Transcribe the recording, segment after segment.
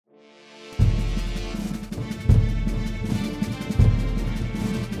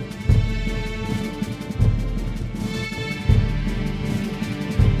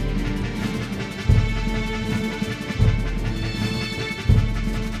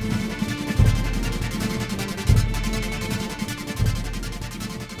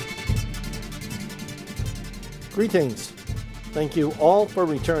Greetings. Thank you all for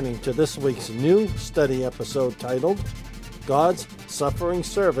returning to this week's new study episode titled God's Suffering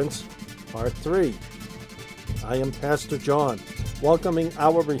Servants, Part 3. I am Pastor John, welcoming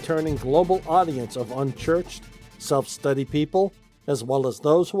our returning global audience of unchurched, self-study people, as well as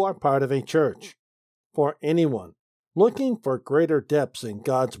those who are part of a church. For anyone looking for greater depths in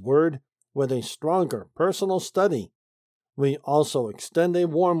God's Word with a stronger personal study, we also extend a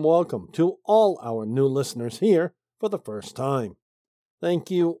warm welcome to all our new listeners here for the first time.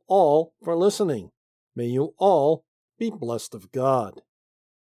 Thank you all for listening. May you all be blessed of God.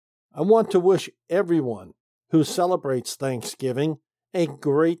 I want to wish everyone who celebrates Thanksgiving a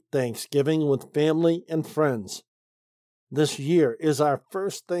great Thanksgiving with family and friends. This year is our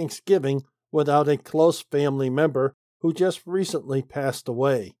first Thanksgiving without a close family member who just recently passed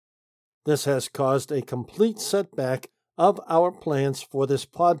away. This has caused a complete setback of our plans for this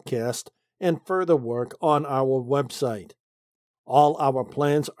podcast and further work on our website. All our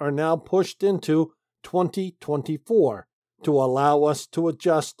plans are now pushed into 2024 to allow us to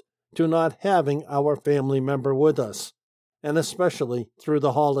adjust to not having our family member with us, and especially through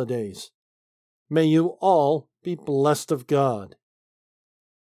the holidays. May you all be blessed of God.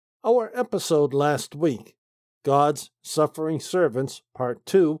 Our episode last week, God's Suffering Servants, Part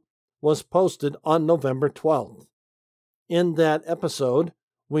 2, was posted on November 12th. In that episode,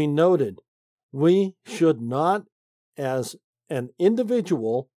 we noted we should not, as an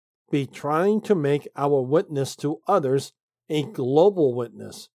individual, be trying to make our witness to others a global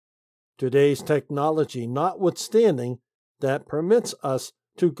witness. Today's technology notwithstanding, that permits us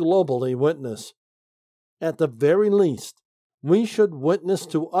to globally witness. At the very least, we should witness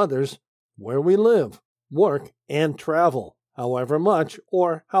to others where we live, work, and travel, however much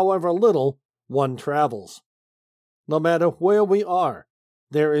or however little one travels. No matter where we are,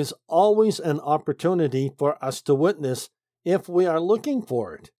 there is always an opportunity for us to witness if we are looking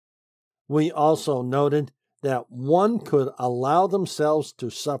for it. We also noted that one could allow themselves to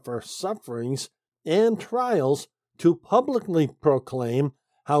suffer sufferings and trials to publicly proclaim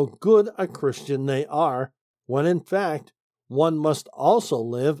how good a Christian they are, when in fact one must also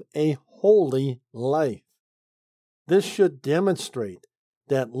live a holy life. This should demonstrate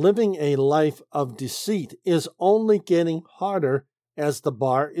that living a life of deceit is only getting harder as the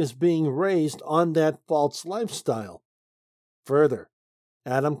bar is being raised on that false lifestyle. Further,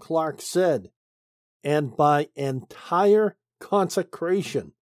 Adam Clarke said, and by entire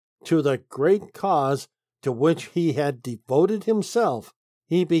consecration to the great cause to which he had devoted himself,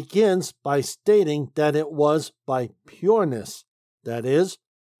 he begins by stating that it was by pureness, that is,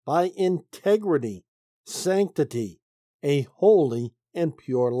 by integrity, sanctity, a holy and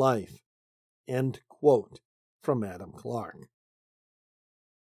pure life. End quote from Adam Clarke.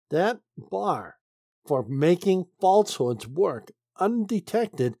 That bar for making falsehoods work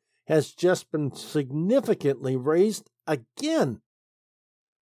undetected has just been significantly raised again.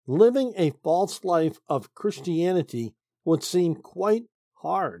 Living a false life of Christianity would seem quite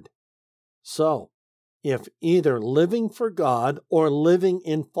hard. So, if either living for God or living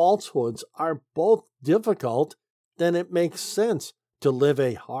in falsehoods are both difficult, then it makes sense to live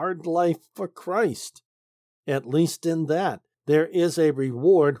a hard life for Christ. At least in that, there is a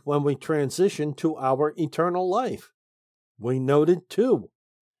reward when we transition to our eternal life. We noted too,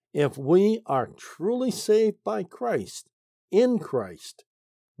 if we are truly saved by Christ, in Christ,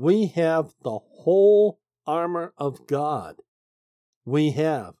 we have the whole armor of God. We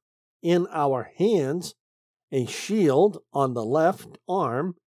have in our hands a shield on the left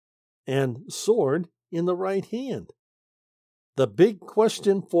arm and sword in the right hand. The big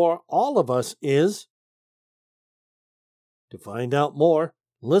question for all of us is, to find out more,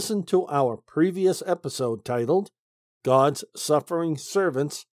 listen to our previous episode titled God's Suffering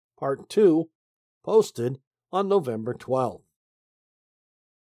Servants, Part 2, posted on November 12th.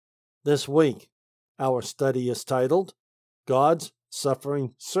 This week, our study is titled God's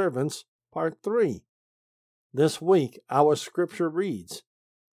Suffering Servants, Part 3. This week, our scripture reads,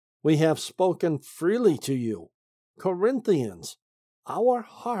 We have spoken freely to you, Corinthians. Our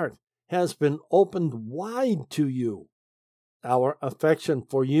heart has been opened wide to you. Our affection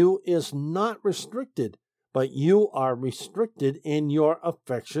for you is not restricted, but you are restricted in your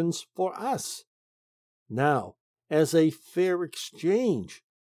affections for us. Now, as a fair exchange,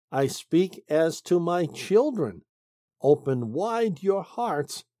 I speak as to my children. Open wide your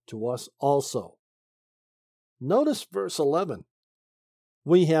hearts to us also. Notice verse 11.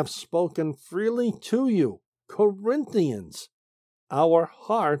 We have spoken freely to you, Corinthians. Our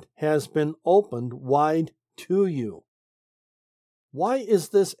heart has been opened wide to you. Why is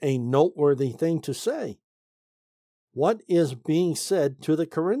this a noteworthy thing to say? what is being said to the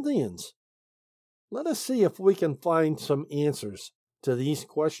Corinthians? Let us see if we can find some answers to these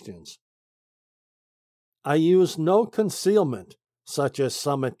questions. I use no concealment, such as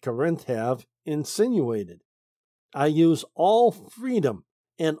some at Corinth have insinuated. I use all freedom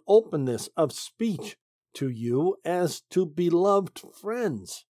and openness of speech to you as to beloved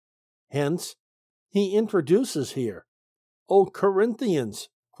friends. Hence, he introduces here, O Corinthians,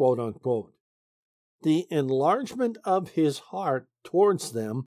 quote unquote. The enlargement of his heart towards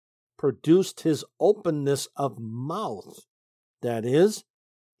them produced his openness of mouth, that is,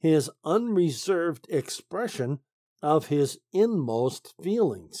 his unreserved expression of his inmost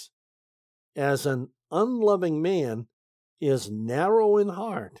feelings. As an unloving man is narrow in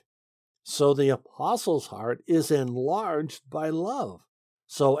heart, so the apostle's heart is enlarged by love,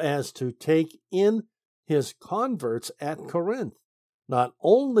 so as to take in his converts at Corinth, not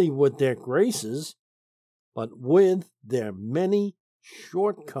only with their graces, but with their many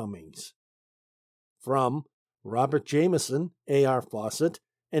shortcomings. From Robert Jameson, A.R. Fawcett,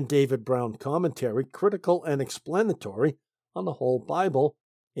 and David Brown Commentary, Critical and Explanatory on the Whole Bible,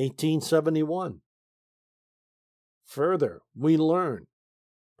 1871. Further, we learn,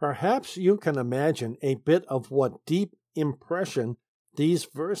 perhaps you can imagine a bit of what deep impression these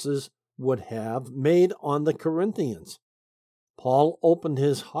verses would have made on the Corinthians. Paul opened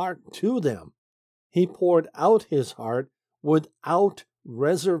his heart to them. He poured out his heart without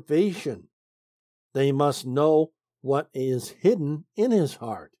reservation. They must know what is hidden in his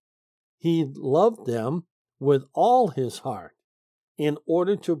heart. He loved them with all his heart. In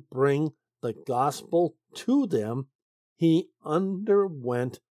order to bring the gospel to them, he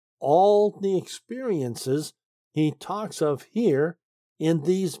underwent all the experiences he talks of here in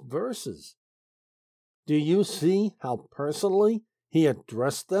these verses. Do you see how personally he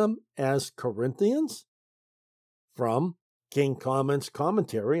addressed them as Corinthians? From King Comment's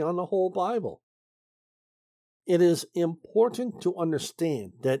Commentary on the Whole Bible. It is important to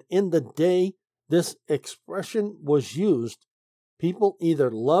understand that in the day this expression was used, people either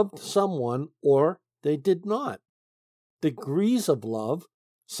loved someone or they did not. Degrees of love,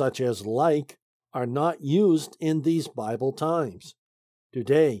 such as like, are not used in these Bible times.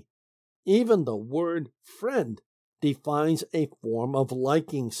 Today, even the word friend defines a form of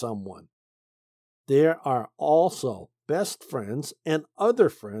liking someone. There are also best friends and other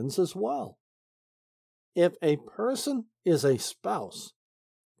friends as well. If a person is a spouse,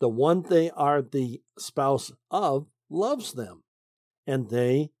 the one they are the spouse of loves them, and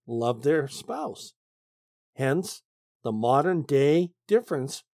they love their spouse. Hence, the modern day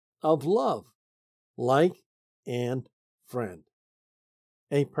difference of love, like and friend.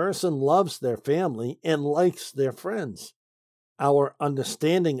 A person loves their family and likes their friends. Our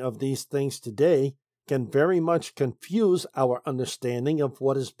understanding of these things today can very much confuse our understanding of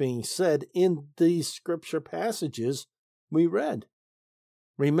what is being said in these scripture passages we read.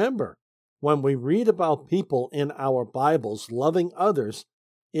 Remember, when we read about people in our Bibles loving others,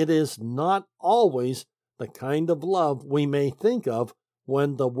 it is not always the kind of love we may think of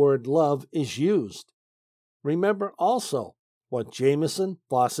when the word love is used. Remember also what Jameson,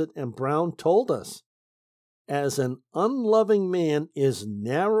 Fawcett, and Brown told us. As an unloving man is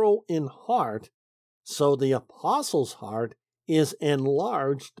narrow in heart, so the apostle's heart is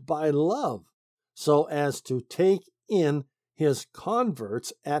enlarged by love, so as to take in his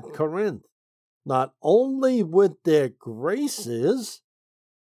converts at Corinth, not only with their graces,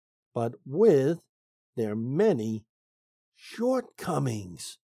 but with their many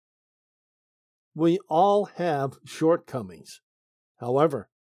shortcomings. We all have shortcomings. However,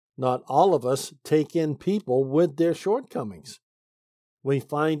 not all of us take in people with their shortcomings. We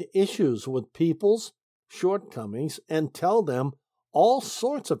find issues with people's shortcomings and tell them all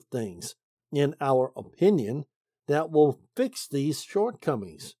sorts of things, in our opinion, that will fix these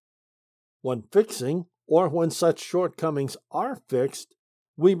shortcomings. When fixing, or when such shortcomings are fixed,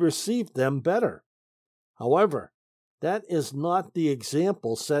 we receive them better. However, that is not the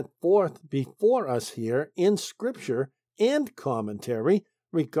example set forth before us here in Scripture and commentary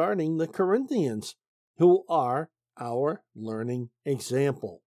regarding the Corinthians, who are our learning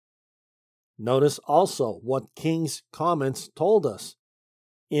example. Notice also what King's comments told us.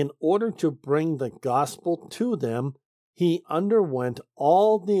 In order to bring the gospel to them, he underwent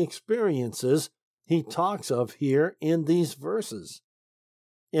all the experiences he talks of here in these verses.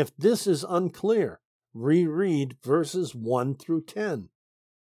 If this is unclear, reread verses 1 through 10.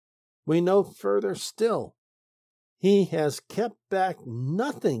 We know further still, he has kept back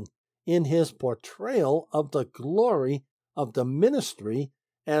nothing in his portrayal of the glory of the ministry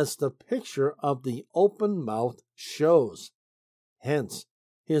as the picture of the open mouth shows. Hence,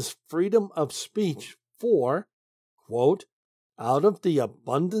 his freedom of speech for, quote, out of the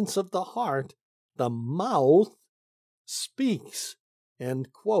abundance of the heart, the mouth speaks,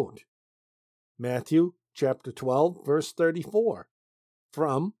 end quote. Matthew chapter 12, verse 34,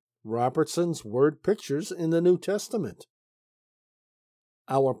 from Robertson's Word Pictures in the New Testament.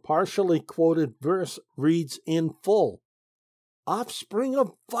 Our partially quoted verse reads in full, "Offspring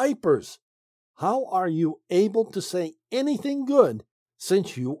of vipers, how are you able to say anything good,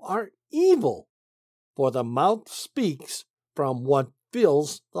 since you are evil? For the mouth speaks from what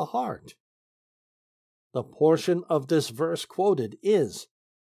fills the heart." The portion of this verse quoted is,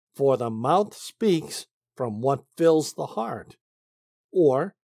 "For the mouth speaks from what fills the heart,"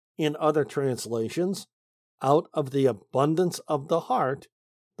 or, in other translations, "Out of the abundance of the heart,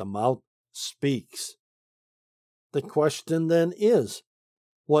 the mouth speaks." The question then is,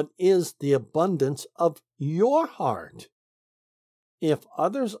 what is the abundance of your heart? If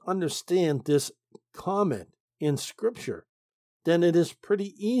others understand this comment in Scripture, then it is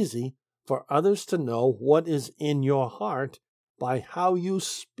pretty easy for others to know what is in your heart by how you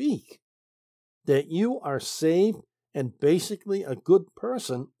speak. That you are saved and basically a good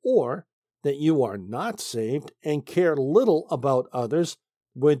person, or that you are not saved and care little about others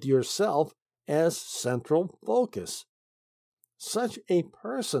with yourself as central focus. Such a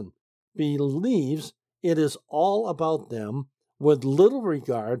person believes it is all about them with little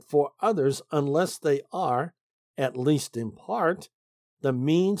regard for others unless they are, at least in part, the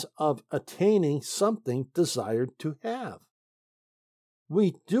means of attaining something desired to have.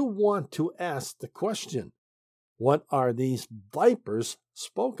 We do want to ask the question, what are these vipers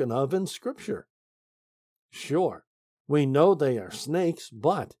spoken of in Scripture? Sure, we know they are snakes,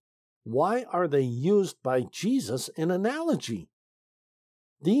 but why are they used by Jesus in analogy?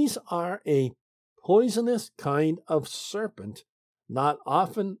 These are a poisonous kind of serpent, not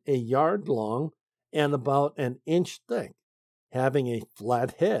often a yard long and about an inch thick, having a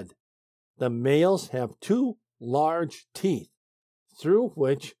flat head. The males have 2 large teeth, through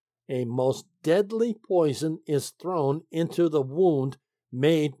which a most deadly poison is thrown into the wound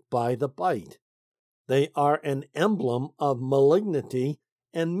made by the bite. They are an emblem of malignity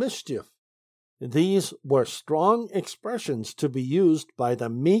and mischief. These were strong expressions to be used by the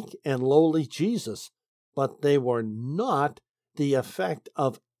meek and lowly Jesus, but they were not the effect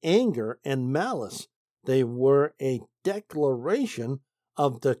of anger and malice. They were a declaration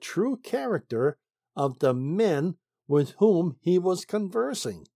of the true character of the men with whom he was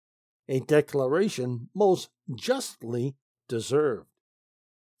conversing, a declaration most justly deserved.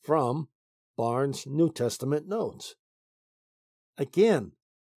 From Barnes' New Testament Notes. Again,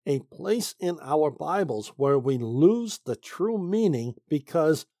 a place in our Bibles where we lose the true meaning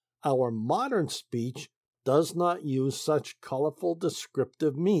because our modern speech does not use such colorful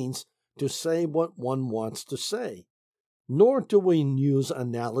descriptive means to say what one wants to say, nor do we use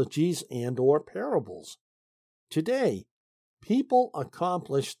analogies and or parables. Today, people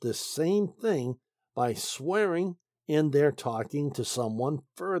accomplish the same thing by swearing in their talking to someone,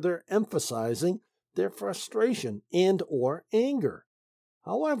 further emphasizing their frustration and or anger.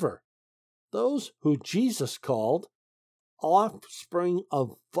 However, those who Jesus called offspring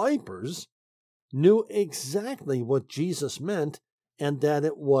of vipers knew exactly what Jesus meant and that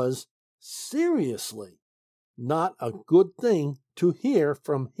it was seriously not a good thing to hear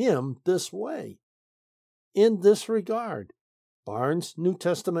from him this way. In this regard, Barnes' New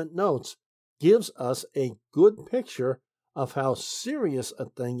Testament Notes gives us a good picture of how serious a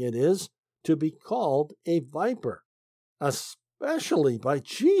thing it is to be called a viper, especially by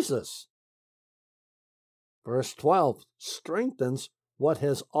Jesus. Verse 12 strengthens what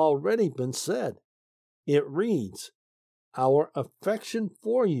has already been said. It reads, "Our affection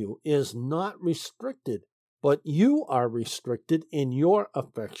for you is not restricted, but you are restricted in your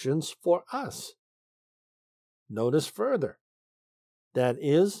affections for us." Notice further, that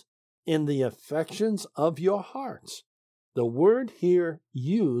is, in the affections of your hearts. The word here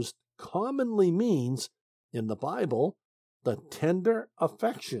used commonly means, in the Bible, the tender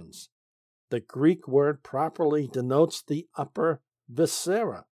affections. The Greek word properly denotes the upper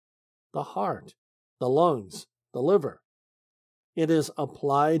viscera, the heart, the lungs, the liver. It is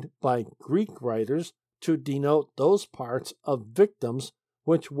applied by Greek writers to denote those parts of victims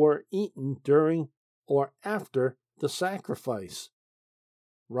which were eaten during or after the sacrifice.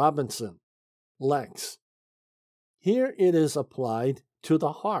 Robinson, Lex. Here it is applied to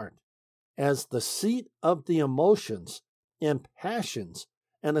the heart as the seat of the emotions and passions,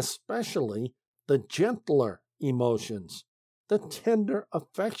 and especially the gentler emotions, the tender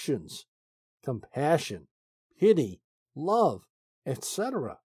affections, compassion, pity, love,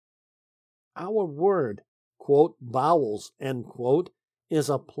 etc. Our word, quote, bowels, end quote, is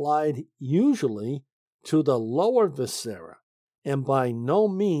applied usually to the lower viscera and by no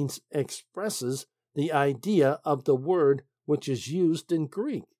means expresses the idea of the word which is used in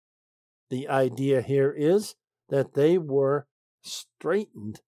Greek. The idea here is that they were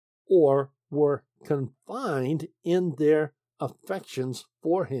straitened or were confined in their affections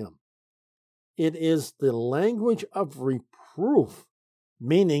for him. It is the language of reproof,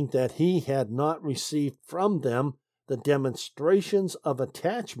 meaning that he had not received from them the demonstrations of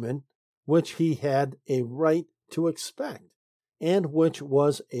attachment which he had a right to expect, and which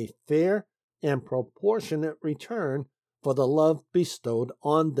was a fair and proportionate return for the love bestowed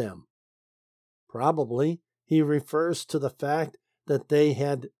on them. Probably he refers to the fact that they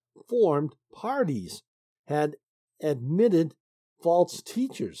had formed parties, had admitted false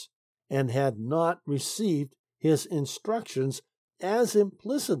teachers, and had not received his instructions as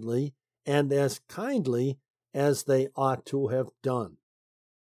implicitly and as kindly as they ought to have done.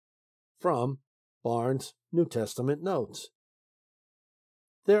 From Barnes' New Testament Notes.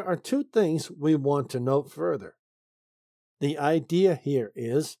 There are two things we want to note further. The idea here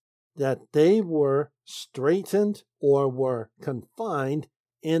is that they were straitened or were confined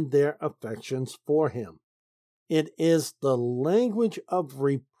in their affections for him. It is the language of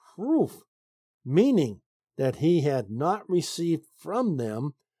reproof, meaning that he had not received from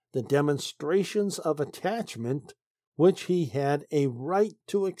them the demonstrations of attachment which he had a right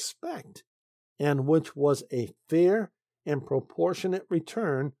to expect, and which was a fair and proportionate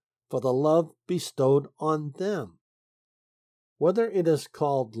return for the love bestowed on them. Whether it is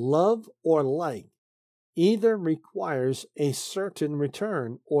called love or like, either requires a certain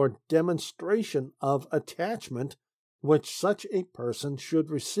return or demonstration of attachment which such a person should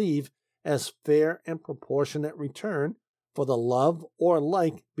receive as fair and proportionate return for the love or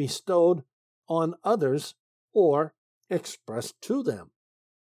like bestowed on others or expressed to them.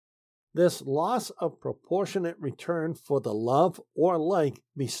 This loss of proportionate return for the love or like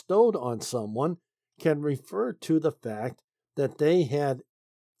bestowed on someone can refer to the fact that they had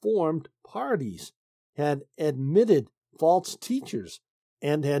formed parties, had admitted false teachers,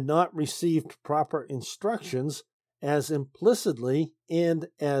 and had not received proper instructions as implicitly and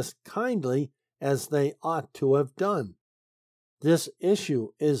as kindly as they ought to have done. This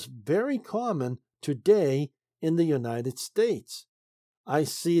issue is very common today in the United States. I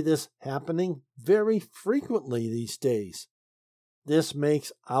see this happening very frequently these days. This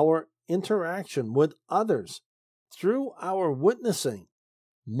makes our interaction with others through our witnessing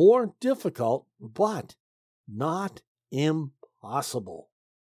more difficult, but not impossible.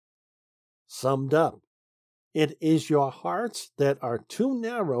 Summed up, it is your hearts that are too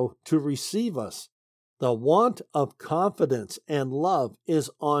narrow to receive us. The want of confidence and love is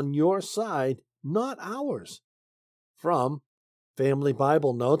on your side, not ours. From Family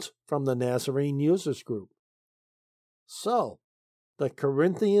Bible Notes from the Nazarene Users Group. So, the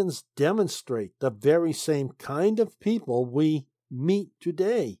Corinthians demonstrate the very same kind of people we meet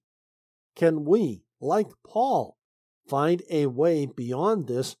today. Can we, like Paul, find a way beyond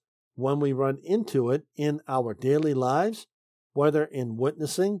this when we run into it in our daily lives, whether in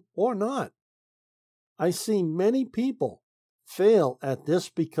witnessing or not? I see many people fail at this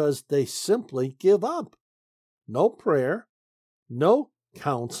because they simply give up. No prayer, no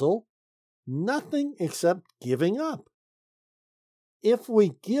counsel, nothing except giving up. If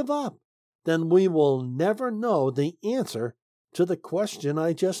we give up, then we will never know the answer to the question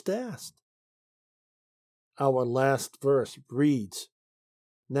I just asked. Our last verse reads,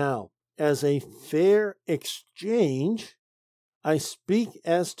 "Now, as a fair exchange, I speak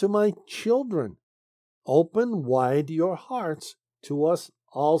as to my children. Open wide your hearts to us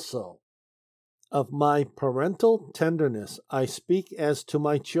also. Of my parental tenderness I speak as to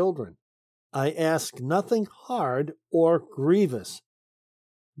my children. I ask nothing hard or grievous.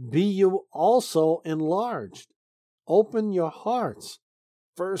 Be you also enlarged. Open your hearts,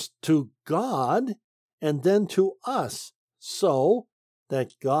 first to God and then to us, so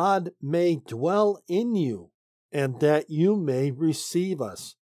that God may dwell in you and that you may receive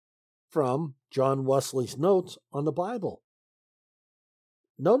us." From John Wesley's Notes on the Bible.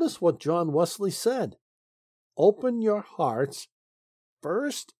 Notice what John Wesley said. Open your hearts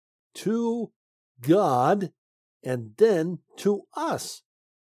first to God and then to us.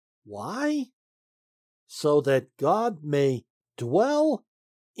 Why? So that God may dwell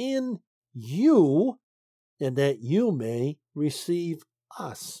in you and that you may receive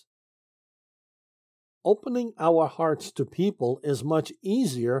us. Opening our hearts to people is much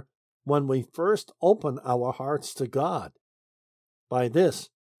easier when we first open our hearts to God. By this,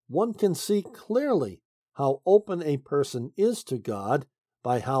 one can see clearly how open a person is to God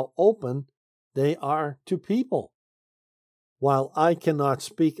by how open they are to people. While I cannot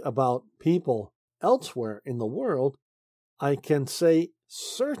speak about people elsewhere in the world, I can say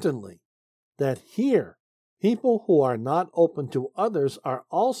certainly that here, people who are not open to others are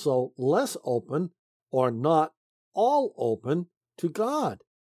also less open or not all open to God.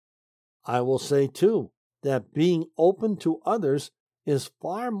 I will say, too, that being open to others is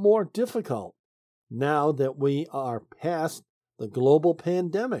far more difficult now that we are past the global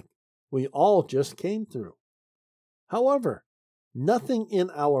pandemic we all just came through. However, nothing in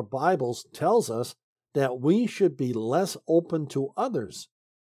our Bibles tells us that we should be less open to others.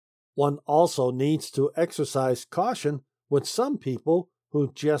 One also needs to exercise caution with some people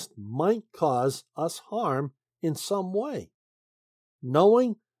who just might cause us harm in some way.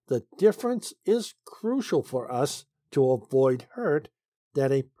 Knowing the difference is crucial for us to avoid hurt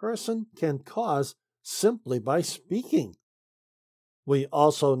that a person can cause simply by speaking. We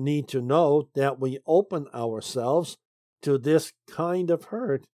also need to know that we open ourselves to this kind of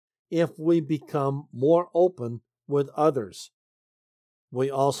hurt if we become more open with others. We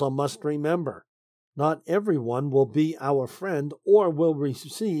also must remember, not everyone will be our friend or will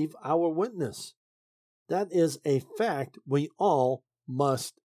receive our witness. That is a fact we all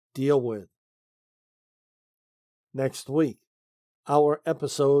must deal with. Next week, our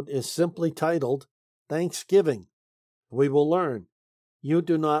episode is simply titled Thanksgiving. We will learn you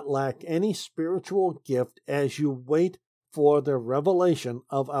do not lack any spiritual gift as you wait for the revelation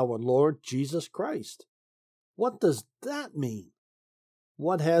of our Lord Jesus Christ. What does that mean?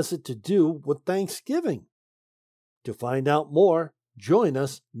 What has it to do with Thanksgiving? To find out more, join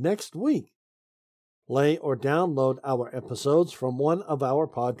us next week. Play or download our episodes from one of our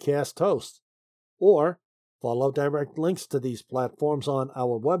podcast hosts, or follow direct links to these platforms on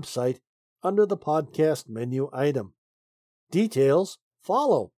our website under the podcast menu item. Details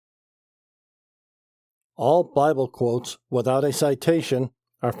follow. All Bible quotes without a citation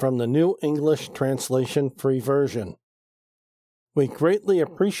are from the New English Translation Free Version. We greatly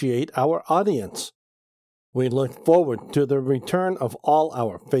appreciate our audience. We look forward to the return of all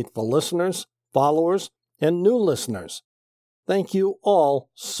our faithful listeners, followers, and new listeners. Thank you all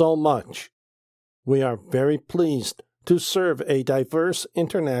so much. We are very pleased to serve a diverse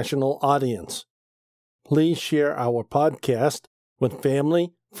international audience. Please share our podcast with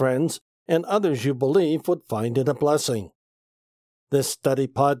family, friends, and others you believe would find it a blessing. This study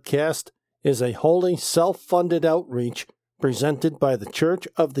podcast is a wholly self-funded outreach presented by the Church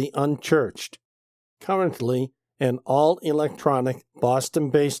of the Unchurched, currently an all-electronic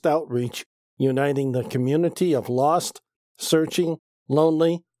Boston-based outreach uniting the community of lost, searching,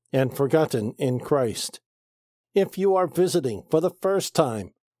 lonely, and forgotten in Christ. If you are visiting for the first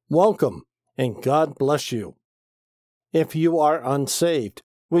time, welcome, and God bless you. If you are unsaved,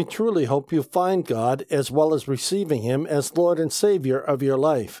 we truly hope you find God as well as receiving Him as Lord and Savior of your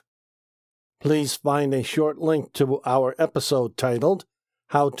life. Please find a short link to our episode titled,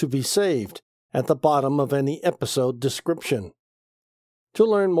 How to Be Saved, at the bottom of any episode description. To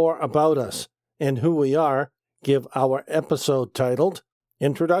learn more about us and who we are, give our episode titled,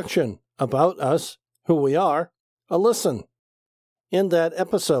 Introduction, About Us, Who We Are, a listen. In that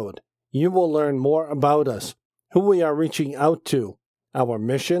episode, you will learn more about us, who we are reaching out to, our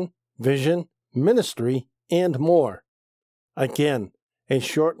mission, vision, ministry, and more. Again, a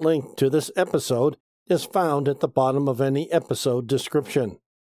short link to this episode is found at the bottom of any episode description.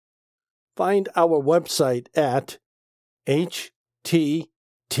 Find our website at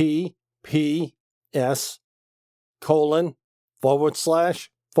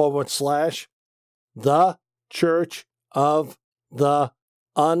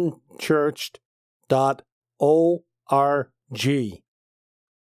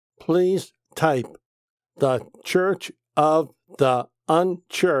Please type the Church of the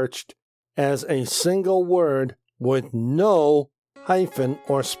Unchurched as a single word with no hyphen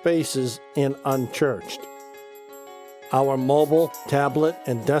or spaces in unchurched. Our mobile, tablet,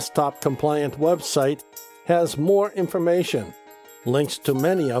 and desktop compliant website has more information, links to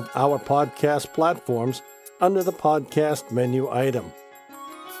many of our podcast platforms under the podcast menu item.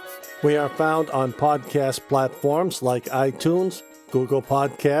 We are found on podcast platforms like iTunes, Google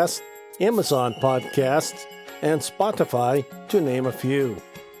Podcasts, Amazon Podcasts, and Spotify, to name a few.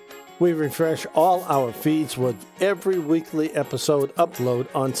 We refresh all our feeds with every weekly episode upload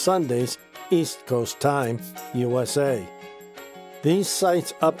on Sundays, East Coast Time, USA. These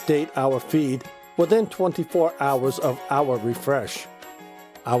sites update our feed within 24 hours of our refresh.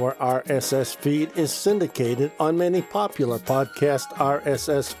 Our RSS feed is syndicated on many popular podcast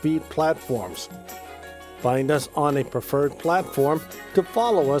RSS feed platforms. Find us on a preferred platform to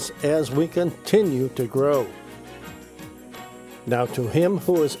follow us as we continue to grow. Now to Him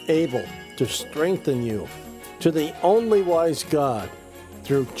who is able to strengthen you, to the only wise God,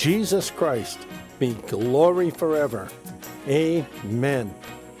 through Jesus Christ, be glory forever. Amen.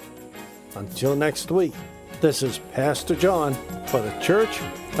 Until next week, this is Pastor John for the Church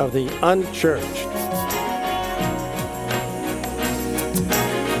of the Unchurched.